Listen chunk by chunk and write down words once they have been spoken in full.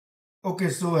Okay,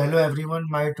 so hello everyone.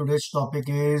 My today's topic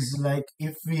is like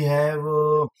if we have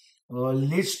a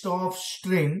list of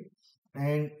string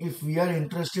and if we are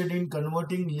interested in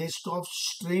converting list of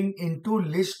string into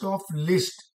list of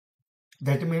list.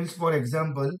 That means, for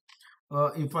example,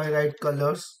 if I write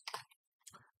colors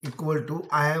equal to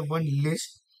I have one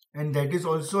list and that is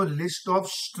also a list of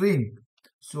string.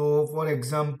 So, for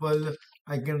example,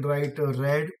 I can write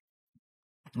red,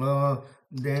 uh,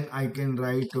 then I can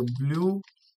write blue,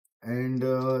 and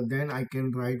then I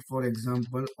can write, for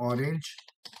example, orange.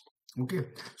 Okay,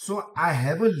 so I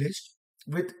have a list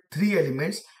with three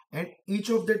elements, and each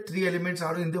of the three elements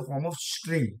are in the form of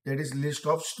string, that is list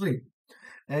of string.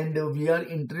 And we are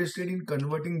interested in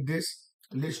converting this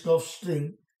list of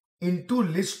string into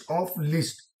list of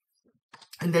list,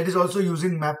 and that is also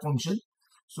using map function.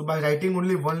 So by writing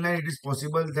only one line, it is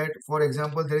possible that, for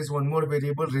example, there is one more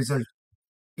variable result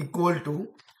equal to,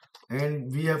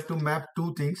 and we have to map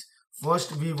two things.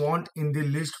 First, we want in the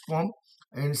list form,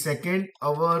 and second,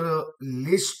 our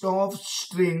list of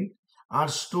string are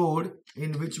stored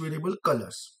in which variable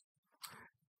colors,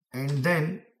 and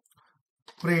then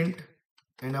print,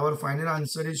 and our final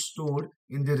answer is stored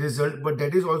in the result, but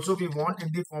that is also we want in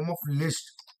the form of list.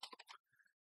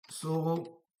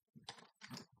 So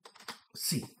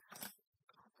see,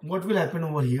 what will happen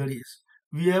over here is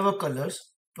we have a colors,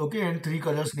 okay, and three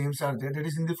colors names are there, that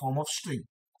is in the form of string.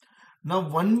 Now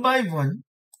one by one,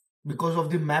 because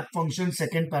of the map function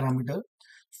second parameter,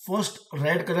 first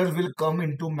red color will come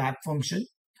into map function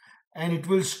and it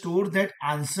will store that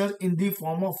answer in the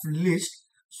form of list.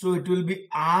 So it will be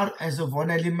R as a one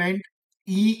element,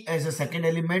 E as a second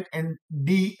element, and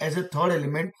D as a third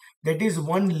element. That is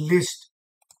one list.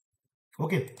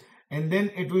 Okay, and then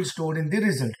it will store in the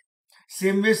result.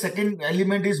 Same way, second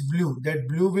element is blue. That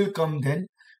blue will come then,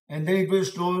 and then it will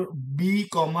store B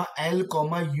comma L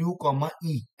comma U comma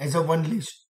E as a one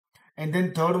list. And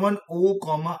then third one, O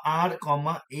comma R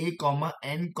comma A comma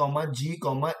N comma G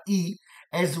comma E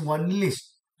as one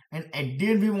list. And at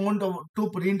the end we want to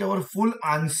print our full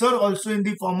answer also in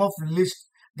the form of list.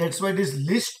 That's why it is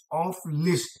list of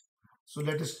list. So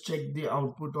let us check the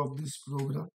output of this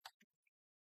program.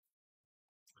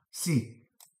 See,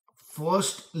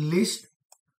 first list,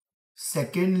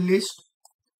 second list,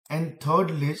 and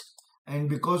third list, and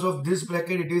because of this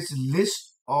bracket it is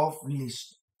list of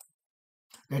list.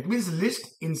 That means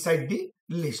list inside the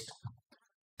list.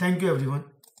 Thank you everyone.